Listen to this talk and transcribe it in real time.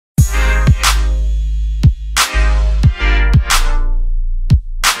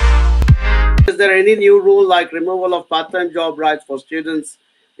there any new rule like removal of part-time job rights for students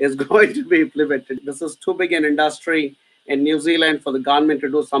is going to be implemented? This is too big an industry in New Zealand for the government to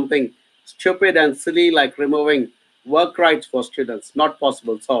do something stupid and silly like removing work rights for students. Not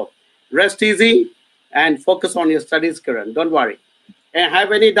possible. So rest easy and focus on your studies, Kiran. Don't worry. And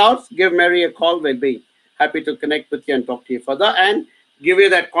have any doubts, give Mary a call. We'll be happy to connect with you and talk to you further and give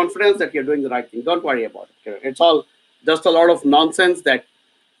you that confidence that you're doing the right thing. Don't worry about it, Kiran. It's all just a lot of nonsense that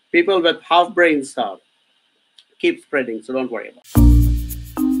people with half brains keep spreading. So don't worry about it.